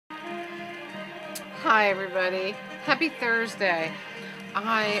Hi everybody, happy Thursday.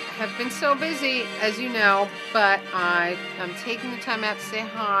 I have been so busy, as you know, but I am taking the time out to say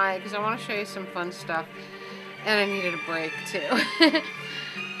hi because I want to show you some fun stuff, and I needed a break too.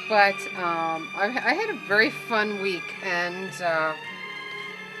 But I had a very fun week, and I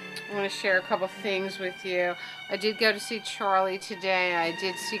want to share a couple things with you. I did go to see Charlie today. I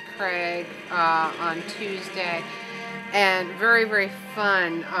did see Craig on Tuesday. And very, very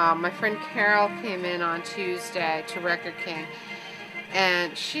fun. My friend Carol came in on Tuesday to Record King.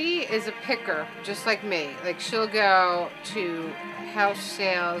 And she is a picker, just like me. Like, she'll go to house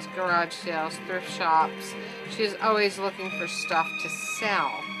sales, garage sales, thrift shops. She's always looking for stuff to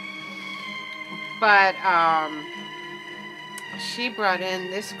sell. But she brought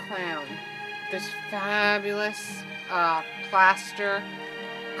in this clown. This fabulous plaster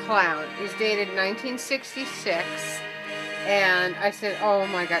clown. He's dated 1966. And I said, oh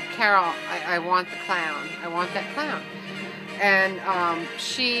my God, Carol, I want the clown. I want that clown. And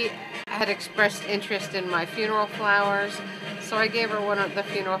she had expressed interest in my funeral flowers, so I gave her one of the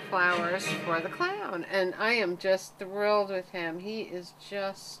funeral flowers for the clown. And I am just thrilled with him. He is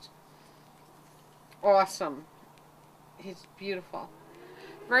just awesome. He's beautiful.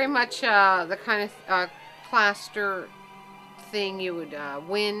 Very much the kind of plaster thing you would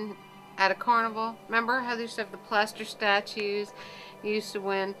win at a carnival. Remember how they used to have the plaster statues you used to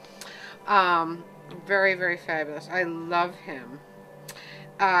win? Very, very fabulous. I love him.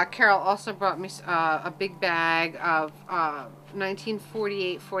 Carol also brought me a big bag of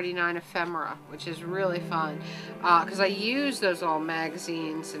 1948-49 ephemera, which is really fun because I use those old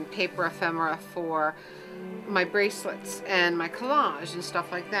magazines and paper ephemera for my bracelets and my collage and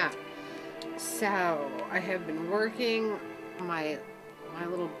stuff like that. So I have been working my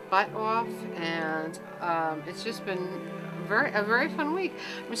little butt off, and it's just been a very fun week.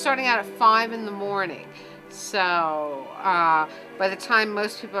 I'm starting out at 5 in the morning, so by the time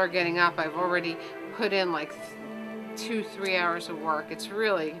most people are getting up, I've already put in like 2-3 hours of work. It's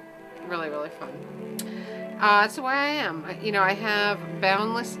really, really, really fun. It's the way I am. I have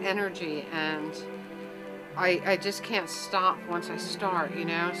boundless energy, and I just can't stop once I start,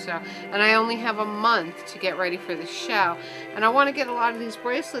 so, and I only have a month to get ready for the show, and I want to get a lot of these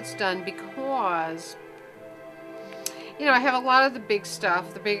bracelets done because, I have a lot of the big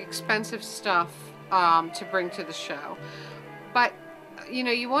stuff, the big expensive stuff to bring to the show, but,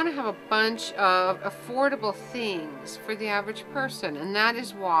 you want to have a bunch of affordable things for the average person, and that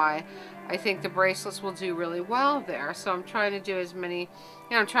is why I think the bracelets will do really well there. So I'm trying to do as many,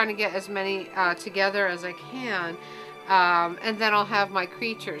 I'm trying to get as many together as I can. And then I'll have my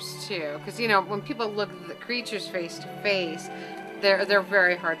creatures too. Because, when people look at the creatures face to face, they're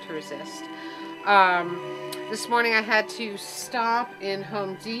very hard to resist. This morning I had to stop in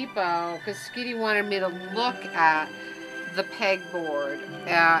Home Depot because Skitty wanted me to look at the pegboard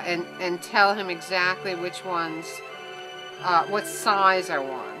and tell him exactly which ones, what size I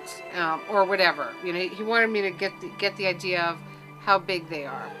want. Or whatever, he wanted me to get the idea of how big they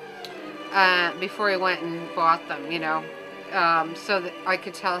are before he went and bought them, so that I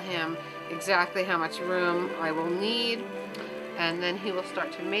could tell him exactly how much room I will need, and then he will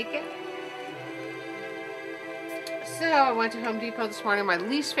start to make it. So I went to Home Depot this morning, my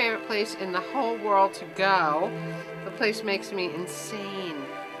least favorite place in the whole world to go. The place makes me insane.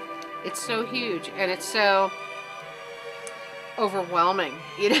 It's so huge, and it's so overwhelming,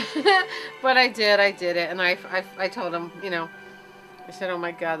 but I did it, and I told him, I said, oh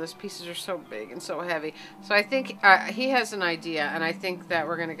my God, those pieces are so big and so heavy. So I think he has an idea, and I think that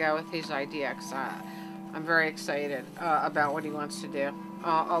we're going to go with his idea, because I'm very excited about what he wants to do.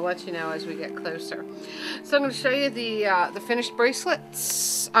 I'll let you know as we get closer. So I'm going to show you the finished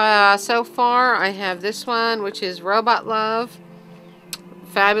bracelets. So far I have this one, which is Robot Love.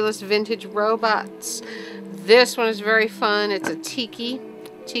 Fabulous vintage robots. This one is very fun. It's a Tinkie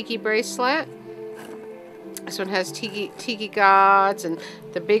bracelet. This one has Tinkie gods, and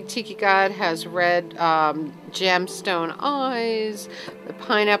the big Tinkie god has red gemstone eyes. The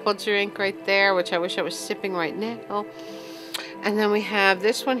pineapple drink right there, which I wish I was sipping right now. And then we have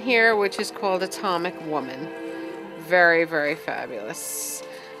this one here, which is called Atomic Woman. Very, very fabulous.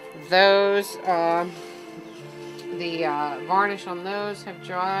 Those, the varnish on those have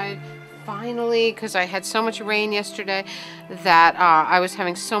dried. Finally, because I had so much rain yesterday that I was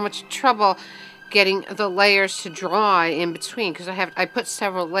having so much trouble getting the layers to dry in between, because I put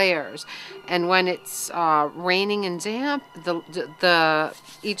several layers, and when it's raining and damp,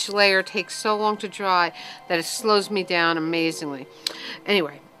 each layer takes so long to dry that it slows me down amazingly.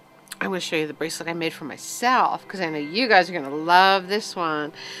 Anyway, I'm going to show you the bracelet I made for myself, because I know you guys are going to love this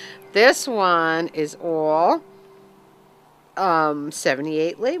one. This one is all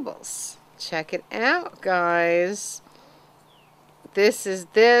 78 labels. Check it out, guys. This is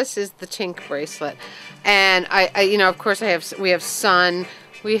the Tink bracelet, and I you know, of course we have Sun,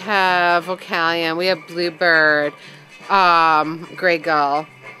 we have Vocalion, we have Bluebird, Gray Gull.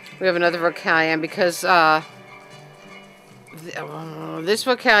 We have another Vocalion because this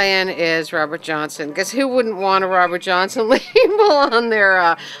Vocalion is Robert Johnson. Because who wouldn't want a Robert Johnson label on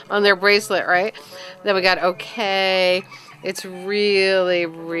their bracelet, right? Then we got OK. It's really,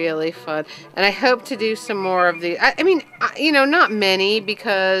 really fun. And I hope to do some more of the... I mean, you know, not many,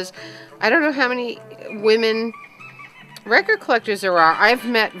 because I don't know how many women record collectors there are. I've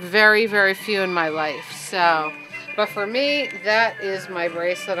met very, very few in my life. So, but for me, that is my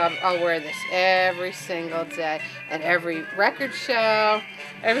bracelet. I'll wear this every single day. And every record show,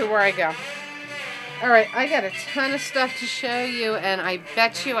 everywhere I go. All right, I got a ton of stuff to show you, and I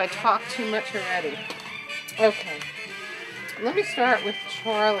bet you I talk too much already. Okay. Let me start with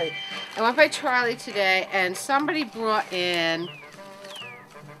Charlie. I went by Charlie today, and somebody brought in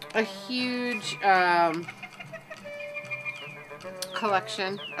a huge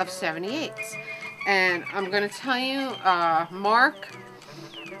collection of 78s. And I'm going to tell you, Mark,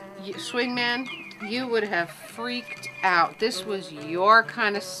 Swingman, you would have freaked out. This was your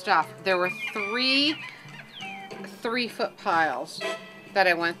kind of stuff. There were three 3-foot piles that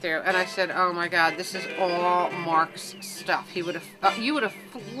I went through, and I said, "Oh my God, this is all Mark's stuff." He would have, you would have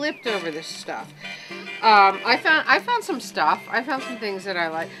flipped over this stuff. I found some stuff. I found some things that I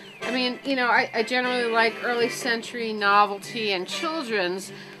like. I mean, you know, I generally like early century, novelty, and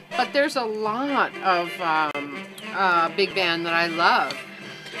children's, but there's a lot of big band that I love,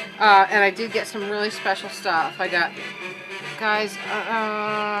 and I did get some really special stuff. I got. Guys,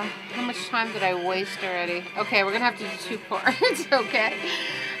 how much time did I waste already? Okay, we're gonna have to do 2 parts. Okay.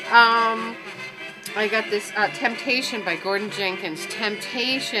 I got this Temptation by Gordon Jenkins.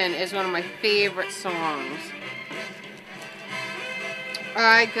 Temptation is one of my favorite songs.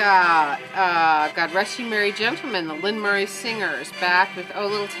 I got God Rest You Merry Gentlemen, the Lynn Murray Singers, back with Oh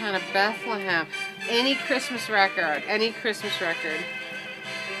Little Town of Bethlehem. Any Christmas record, any Christmas record.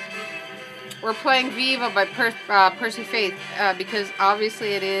 We're playing Viva by Percy Faith because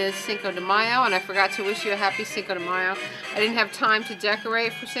obviously it is Cinco de Mayo, and I forgot to wish you a happy Cinco de Mayo. I didn't have time to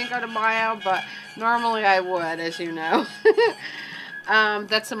decorate for Cinco de Mayo, but normally I would, as you know.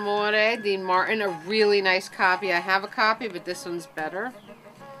 That's Amore, Dean Martin, a really nice copy. I have a copy, but this one's better.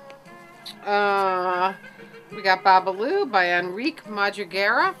 We got Babalu by Enrique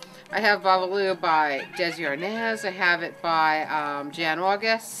Madriguera. I have Babalu by Desi Arnaz. I have it by Jan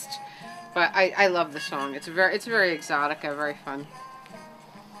August. But I love the song. It's very exotic and very fun.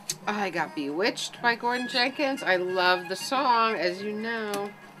 I got Bewitched by Gordon Jenkins. I love the song, as you know.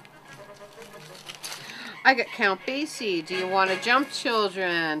 I got Count Basie, Do You Want to Jump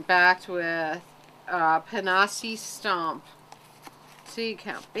Children? Backed with Panassi Stomp. See,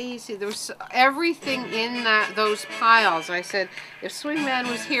 Count Basie. There was everything in those piles. I said, if Swingman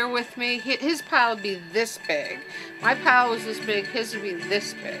was here with me, his pile would be this big. My pile was this big. His would be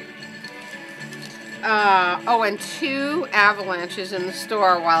this big. Oh, and 2 avalanches in the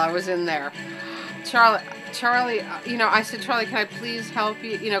store while I was in there. Charlie, you know, I said, Charlie, can I please help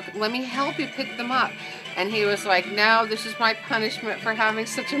you? You know, let me help you pick them up. And he was like, no, this is my punishment for having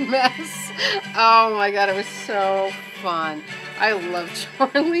such a mess. Oh my God, it was so fun. I love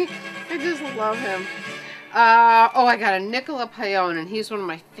Charlie. I just love him. Oh, I got a Nicola Paone, and he's one of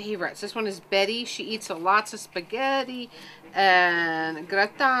my favorites. This one is Betty. She eats lots of spaghetti. And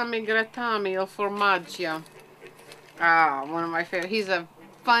Grattami il formaggio. One of my favorite. He's a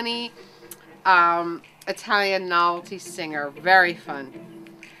funny Italian novelty singer. Very fun.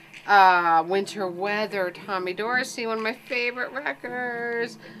 Winter Weather, Tommy Dorsey, one of my favorite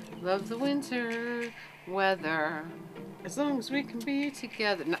records. Love the winter weather. As long as we can be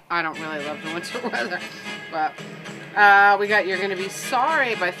together. No, I don't really love the winter weather. But we got You're Gonna Be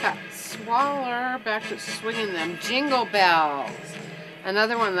Sorry by Fat Swaller, back to Swinging Them. Jingle Bells.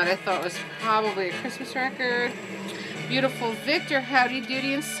 Another one that I thought was probably a Christmas record. Beautiful Victor, Howdy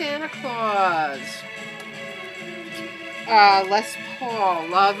Doody, and Santa Claus. Les Paul,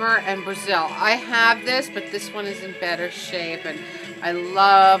 Lover, and Brazil. I have this, but this one is in better shape, and I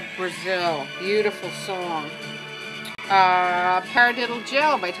love Brazil. Beautiful song. Paradiddle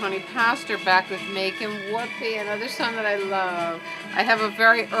Gel by Tony Pastor, back with Make 'Em Whoopee, another song that I love. I have a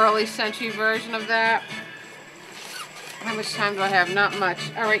very early century version of that. How much time do I have? Not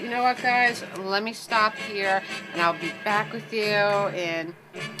much. All right, you know what, guys? Let me stop here, and I'll be back with you in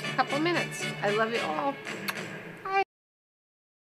a couple of minutes. I love you all.